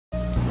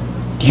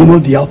Do you know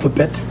the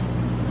alphabet?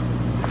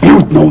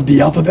 You know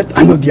the alphabet?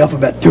 I know the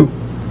alphabet too.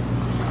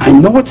 I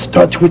know it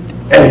starts with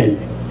A,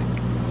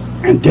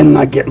 and then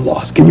I get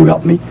lost. Can you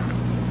help me?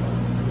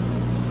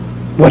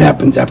 What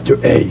happens after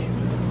A?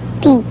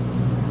 B.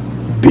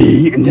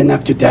 B, and then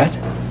after that?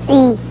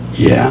 C.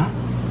 Yeah.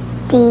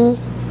 D.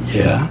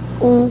 Yeah.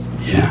 E.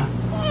 Yeah.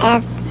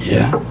 F.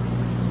 Yeah.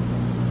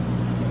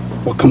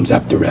 What comes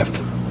after F?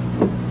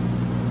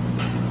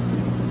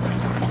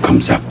 What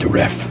comes after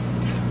F?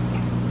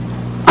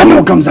 I know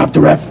what comes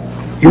after F.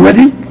 You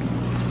ready?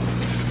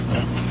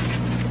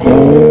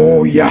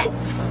 Oh, yeah.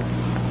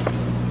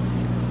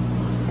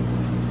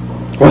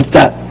 What's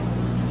that?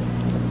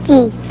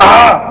 G.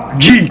 Ah!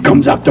 G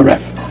comes after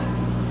F.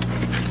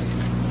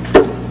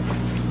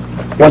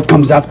 What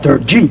comes after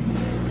G?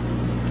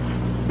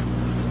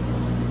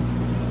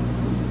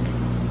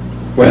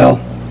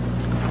 Well,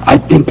 I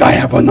think I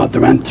have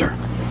another answer.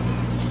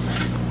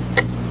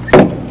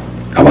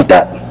 How about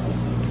that?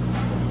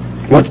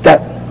 What's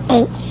that?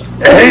 H.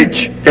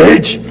 H.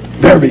 H.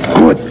 Very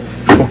good.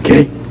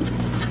 Okay.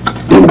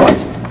 Then what?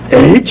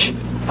 H.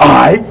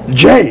 I.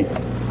 J.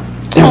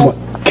 Then what?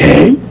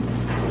 K.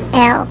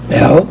 L.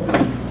 L.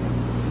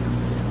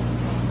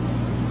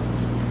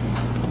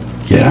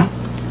 Yeah.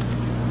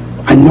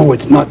 I know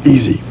it's not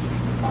easy.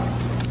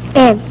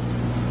 M.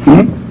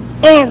 M.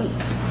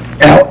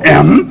 L.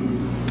 M.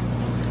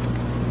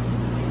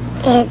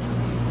 N.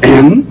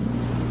 N.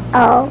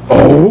 O. O.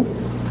 O.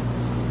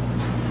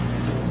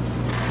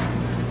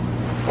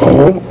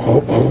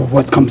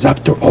 What comes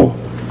after O?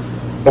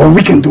 Oh,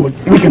 we can do it.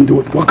 We can do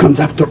it. What comes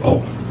after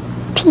O?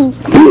 P.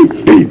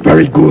 P.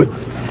 Very good.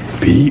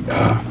 P.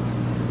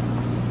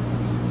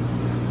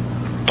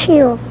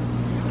 Q.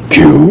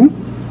 Q.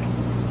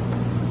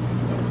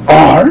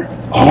 R.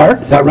 R.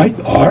 Is that right?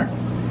 R.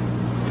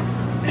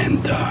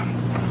 And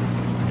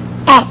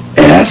S.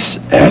 S.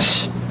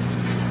 S.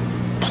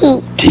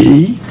 T.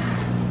 T.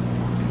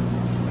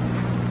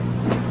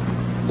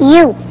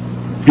 U.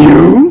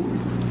 U.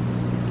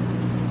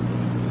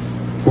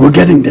 We're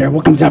getting there.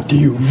 What comes after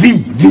U? V.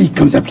 V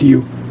comes after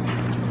U.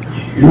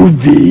 U.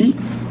 V.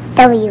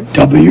 W.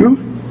 W.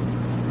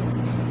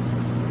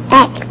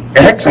 X.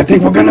 X. I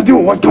think we're gonna do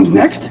it. What comes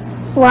next?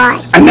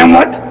 Y. And then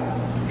what?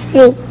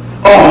 Z.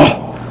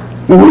 Oh,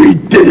 we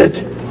did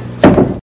it.